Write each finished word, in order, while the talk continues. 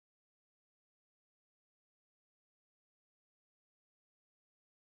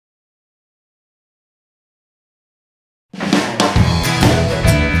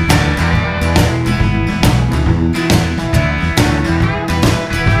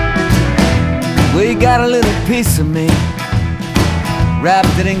He got a little piece of me,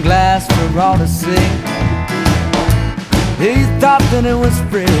 wrapped it in glass for all to see. He thought that it was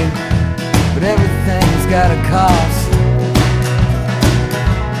free, but everything's got a cost.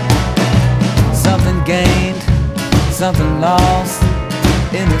 Something gained, something lost,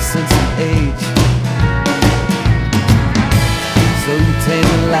 innocence and age. So you tame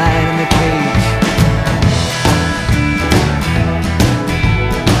the lion in the cage.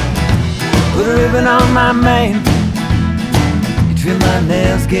 Put a ribbon on my mane, you trim my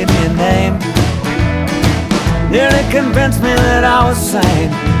nails, gave me a name. Nearly convinced me that I was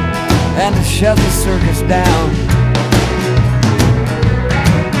sane, and to shut the circus down.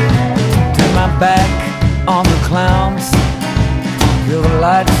 Turn my back on the clowns, kill the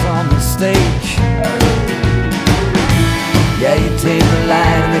lights on the stage. Yeah, you tame the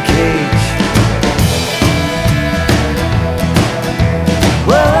lion in the cage.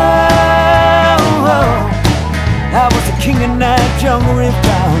 Whoa, whoa, I was the king in that jungle, he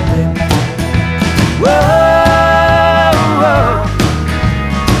found me. Whoa, whoa,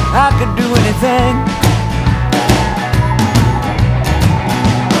 I could do anything.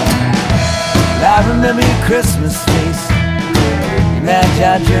 I remember your Christmas face, your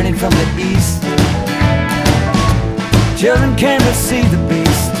magi journey from the east. Children came to see the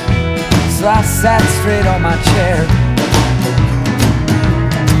beast, so I sat straight on my chair.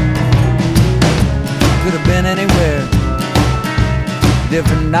 Could have been anywhere,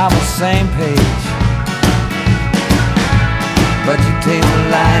 different novel, same page. But you tamed the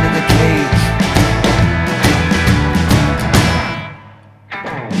lion in the cage.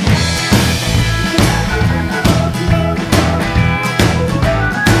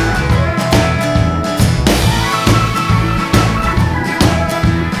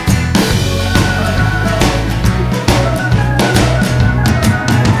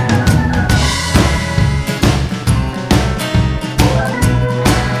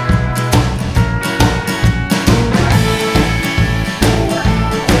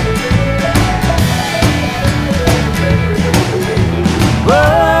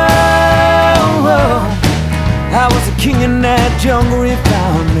 Jungle, he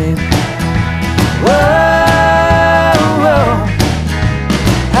found me. Whoa, whoa,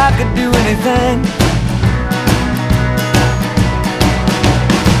 I could do anything.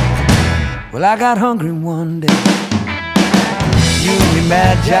 Well, I got hungry one day. You and your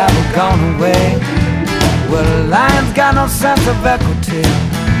mad job were gone away. Well, the lion's got no sense of equity,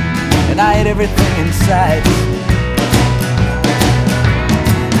 and I ate everything in sight.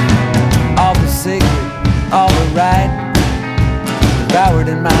 All the sacred, all the right, devoured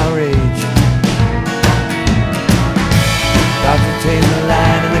in my